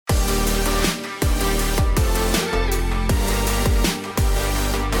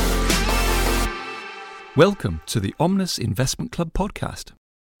Welcome to the Omnis Investment Club podcast.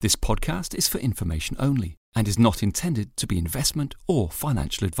 This podcast is for information only and is not intended to be investment or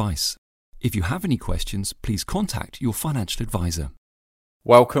financial advice. If you have any questions, please contact your financial advisor.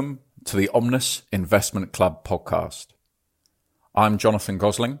 Welcome to the Omnis Investment Club podcast. I'm Jonathan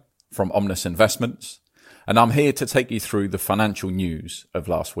Gosling from Omnis Investments, and I'm here to take you through the financial news of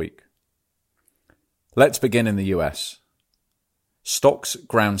last week. Let's begin in the US. Stocks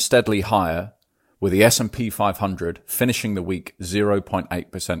ground steadily higher, with the S&P 500 finishing the week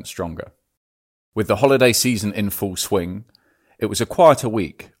 0.8% stronger. With the holiday season in full swing, it was a quieter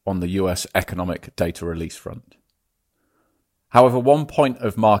week on the US economic data release front. However, one point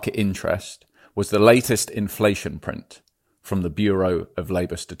of market interest was the latest inflation print from the Bureau of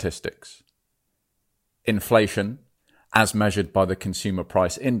Labor Statistics. Inflation, as measured by the Consumer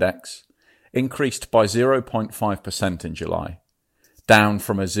Price Index, increased by 0.5% in July, down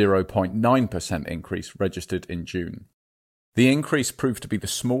from a 0.9% increase registered in June. The increase proved to be the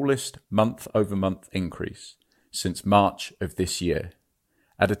smallest month-over-month increase since March of this year,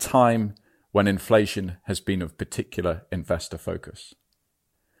 at a time when inflation has been of particular investor focus.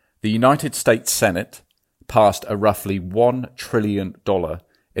 The United States Senate passed a roughly $1 trillion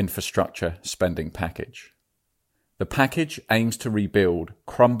infrastructure spending package. The package aims to rebuild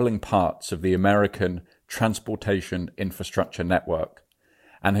crumbling parts of the American transportation infrastructure network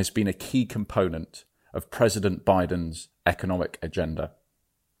and has been a key component of President Biden's economic agenda.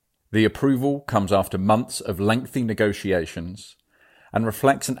 The approval comes after months of lengthy negotiations and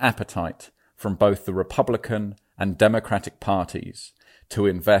reflects an appetite from both the Republican and Democratic parties to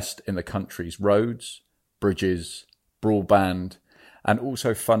invest in the country's roads, bridges, broadband, and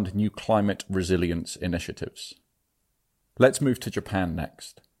also fund new climate resilience initiatives. Let's move to Japan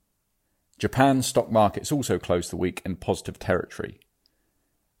next. Japan's stock markets also closed the week in positive territory.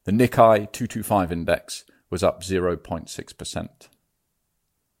 The Nikkei 225 index was up 0.6%.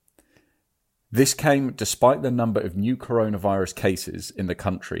 This came despite the number of new coronavirus cases in the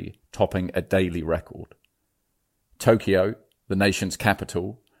country topping a daily record. Tokyo, the nation's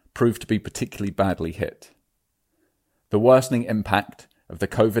capital, proved to be particularly badly hit. The worsening impact of the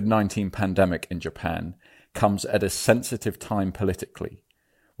COVID-19 pandemic in Japan comes at a sensitive time politically,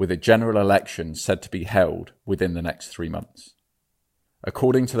 with a general election said to be held within the next 3 months.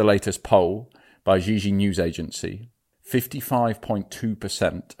 According to the latest poll by Jiji News Agency,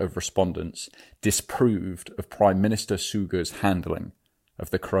 55.2% of respondents disapproved of Prime Minister Suga's handling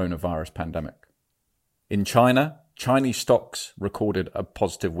of the coronavirus pandemic. In China, Chinese stocks recorded a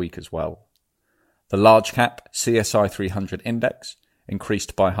positive week as well. The large cap CSI 300 index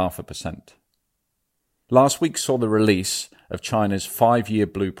increased by 0.5%. Last week saw the release of China's 5-year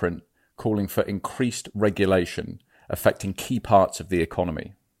blueprint calling for increased regulation affecting key parts of the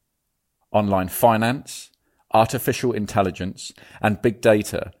economy. Online finance, artificial intelligence, and big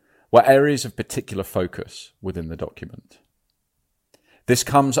data were areas of particular focus within the document. This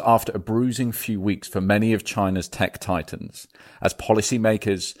comes after a bruising few weeks for many of China's tech titans, as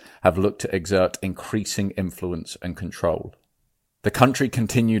policymakers have looked to exert increasing influence and control. The country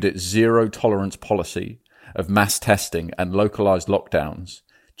continued its zero-tolerance policy of mass testing and localized lockdowns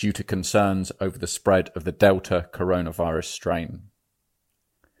due to concerns over the spread of the Delta coronavirus strain.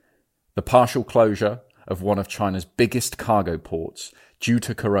 The partial closure of one of China's biggest cargo ports due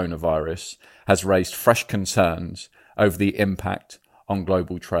to coronavirus has raised fresh concerns over the impact on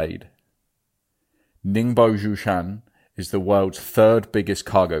global trade. Ningbo Zhoushan is the world's third biggest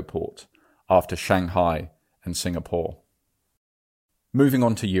cargo port after Shanghai and Singapore. Moving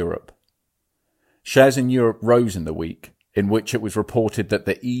on to Europe. Shares in Europe rose in the week, in which it was reported that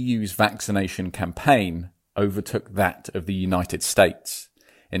the EU's vaccination campaign overtook that of the United States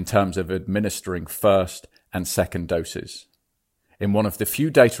in terms of administering first and second doses. In one of the few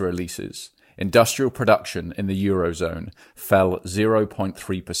data releases, industrial production in the Eurozone fell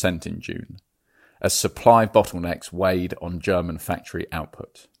 0.3% in June, as supply bottlenecks weighed on German factory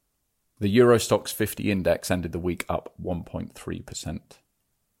output. The Eurostoxx 50 index ended the week up 1.3%.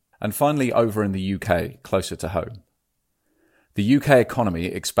 And finally, over in the UK, closer to home. The UK economy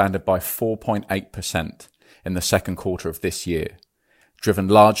expanded by 4.8% in the second quarter of this year, driven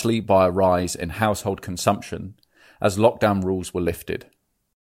largely by a rise in household consumption as lockdown rules were lifted.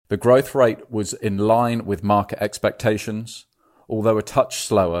 The growth rate was in line with market expectations, although a touch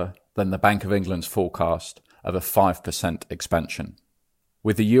slower than the Bank of England's forecast of a 5% expansion.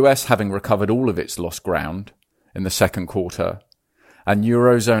 With the US having recovered all of its lost ground in the second quarter, and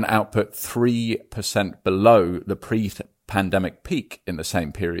Eurozone output 3% below the pre-pandemic peak in the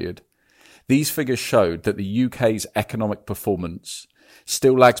same period, these figures showed that the UK's economic performance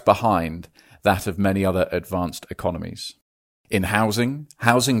still lags behind that of many other advanced economies. In housing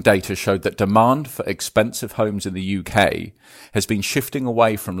data showed that demand for expensive homes in the UK has been shifting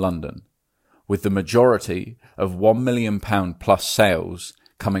away from London, with the majority of £1 million plus sales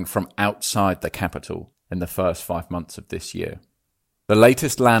coming from outside the capital in the first 5 months of this year. The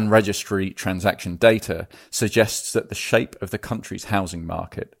latest land registry transaction data suggests that the shape of the country's housing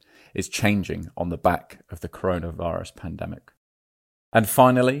market is changing on the back of the coronavirus pandemic. And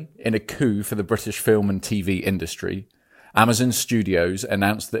finally, in a coup for the British film and TV industry, Amazon Studios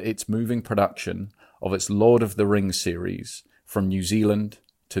announced that it's moving production of its Lord of the Rings series from New Zealand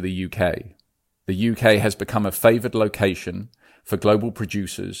to the UK. The UK has become a favoured location for global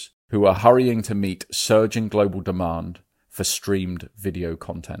producers who are hurrying to meet surging global demand for streamed video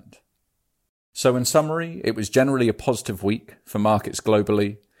content. So in summary, it was generally a positive week for markets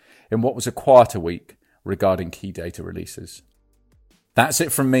globally in what was a quieter week regarding key data releases. That's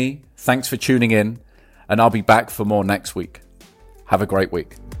it from me. Thanks for tuning in, and I'll be back for more next week. Have a great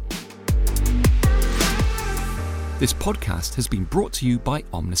week. This podcast has been brought to you by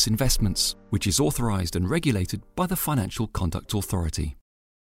Omnis Investments, which is authorised and regulated by the Financial Conduct Authority.